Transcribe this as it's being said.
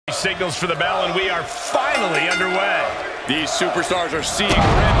signals for the bell, and we are finally underway. These superstars are seeing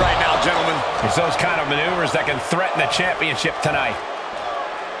red right now, gentlemen. It's those kind of maneuvers that can threaten the championship tonight.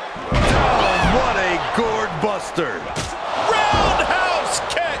 Oh, what a gourd buster. Roundhouse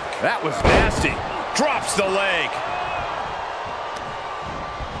kick. That was nasty. Drops the leg.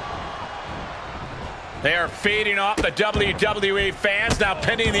 They are feeding off the WWE fans, now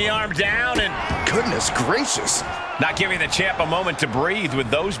pinning the arm down and... Goodness gracious. Not giving the champ a moment to breathe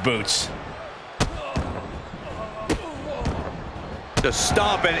with those boots. Just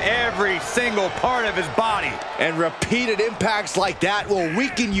stomping every single part of his body. And repeated impacts like that will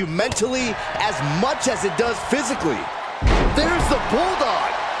weaken you mentally as much as it does physically. There's the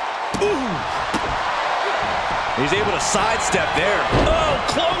Bulldog. Ooh. He's able to sidestep there. Oh,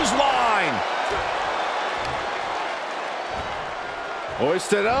 clothesline.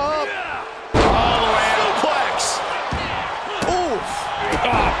 Hoisted up. All the way suplex. Oof.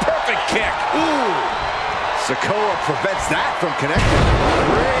 Oh, perfect kick. Ooh. Sikoa prevents that from connecting.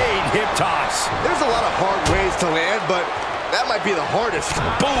 Great hip toss. There's a lot of hard ways to land, but that might be the hardest.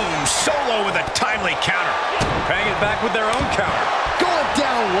 Boom, Solo with a timely counter. Paying it back with their own counter. Going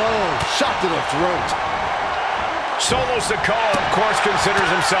down low. Shot to the throat. Solo Sikoa, of course, considers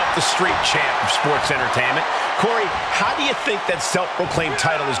himself the street champ of sports entertainment. Corey, how do you think that self-proclaimed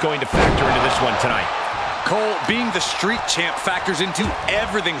title is going to factor into this one tonight? Cole, being the street champ factors into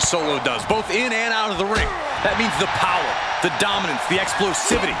everything Solo does, both in and out of the ring. That means the power, the dominance, the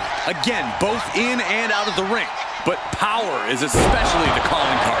explosivity. Again, both in and out of the ring. But power is especially the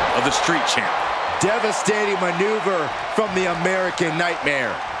calling card of the street champ. Devastating maneuver from the American Nightmare.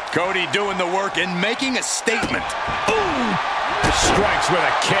 Cody doing the work and making a statement. Ooh! Strikes with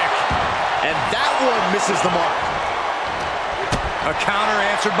a kick. And that one misses the mark. A counter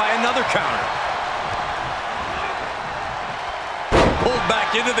answered by another counter. Pulled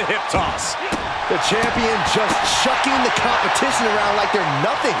back into the hip toss. The champion just chucking the competition around like they're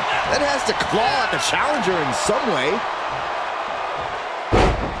nothing. That has to claw at the challenger in some way.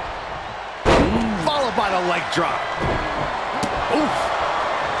 Followed by the leg drop. Oof.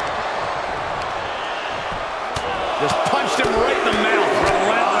 Just punched him right in the mouth.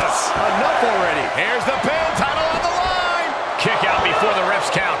 Relentless. Enough already. Here's the pin. Title on the line. Kick out before the refs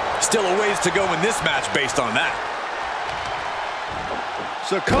count. Still a ways to go in this match based on that.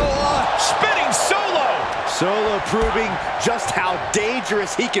 Sikoa Spinning Solo. Solo proving just how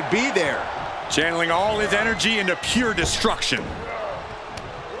dangerous he can be there. Channeling all his energy into pure destruction.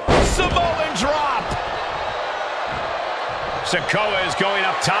 Samoan drop. Sikoa is going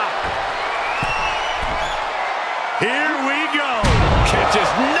up top. Here we go. Catches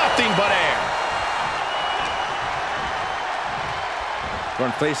nothing but air.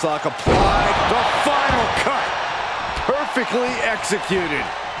 Front face lock applied. The final cut. Perfectly executed.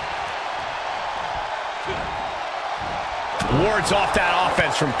 Wards off that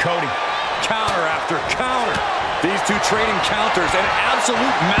offense from Cody. Counter after counter. These two trading counters, an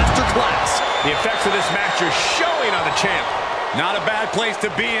absolute masterclass. The effects of this match are showing on the champ. Not a bad place to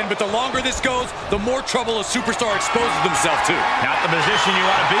be in, but the longer this goes, the more trouble a superstar exposes themselves to. Not the position you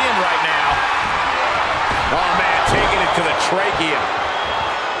want to be in right now. Oh, man, taking it to the trachea.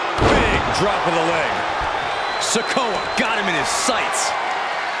 Big drop of the leg. Sikoa got him in his sights.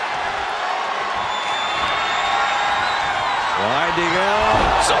 Winding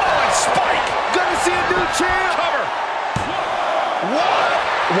up. Solid spike. Gonna see a new champ. Cover.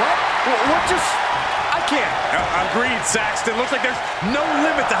 What just... I can't. Agreed, Saxton. Looks like there's no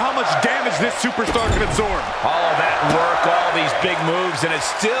limit to how much damage this superstar can absorb. All of that work, all these big moves, and it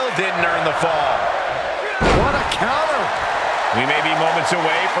still didn't earn the fall. What a counter. We may be moments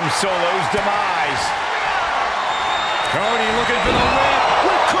away from Solo's demise. Cody looking for the win.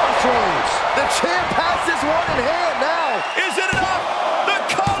 With crossroads. The champ has this one in hand now. Is it enough? The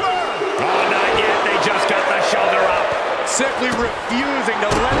cover! Oh, not yet. They just got the shoulder up. Simply refusing to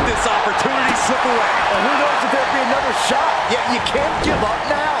let this opportunity slip away. And who knows if there'll be another shot, yet you can't give up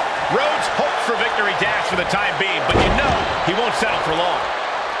now. Rhodes hopes for victory dash for the time being, but you know he won't settle for long.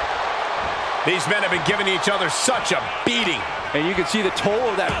 These men have been giving each other such a beating. And you can see the toll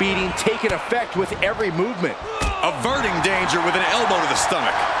of that beating taking effect with every movement. Averting danger with an elbow to the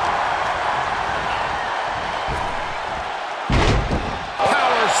stomach.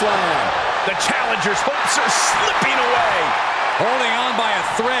 Power slam. The challenger's hopes are slipping away. Holding on by a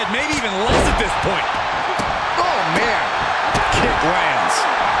thread, maybe even less at this point. Oh, man. Kick lands.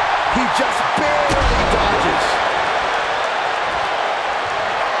 He just barely dodges.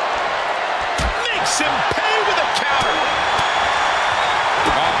 Makes him pay with a counter.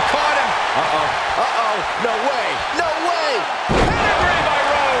 Oh, caught him. Uh-oh. No way. No way. Pedigree by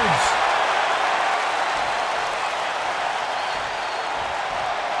Rhodes.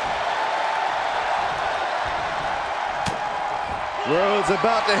 Rhodes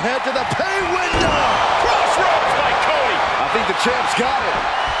about to head to the pay window. Crossroads by Cody. I think the champ's got it.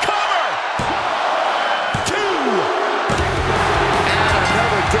 Cover. 2. And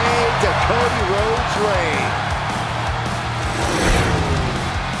another day to Cody Rhodes' reign.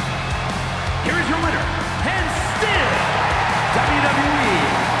 Here is your winner, and still WWE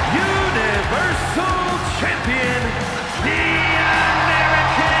Universal Champion, the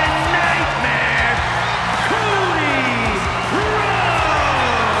American Nightmare, Cody Rhodes!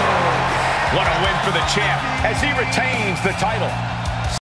 What a win for the champ as he retains the title.